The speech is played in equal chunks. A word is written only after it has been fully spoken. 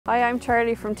Hi, I'm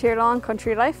Charlie from Tier Lawn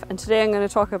Country Life, and today I'm going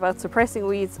to talk about suppressing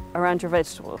weeds around your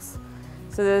vegetables.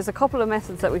 So there's a couple of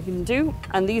methods that we can do,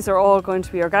 and these are all going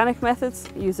to be organic methods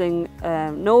using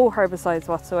no herbicides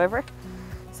whatsoever.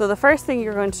 So the first thing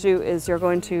you're going to do is you're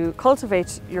going to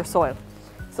cultivate your soil.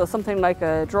 So something like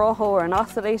a draw hoe or an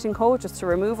oscillating hoe, just to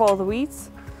remove all the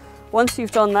weeds. Once you've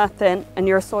done that then, and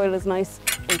your soil is nice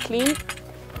and clean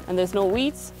and there's no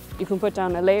weeds, you can put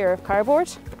down a layer of cardboard.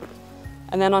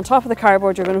 And then on top of the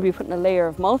cardboard, you're going to be putting a layer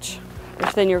of mulch,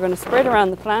 which then you're going to spread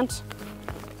around the plant.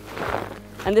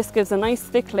 And this gives a nice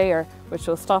thick layer, which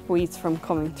will stop weeds from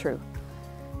coming through.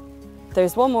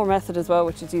 There's one more method as well,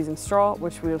 which is using straw,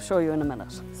 which we'll show you in a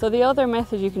minute. So the other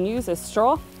method you can use is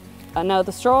straw. And now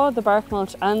the straw, the bark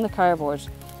mulch and the cardboard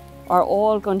are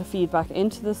all going to feed back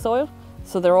into the soil.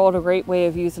 So they're all a great way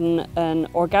of using an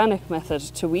organic method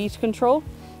to weed control.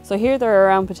 So here they're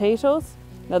around potatoes.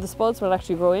 Now the spuds will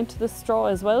actually grow into the straw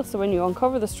as well, so when you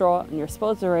uncover the straw and your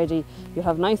spuds are ready, you'll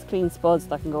have nice clean spuds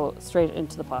that can go straight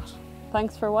into the pot.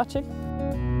 Thanks for watching.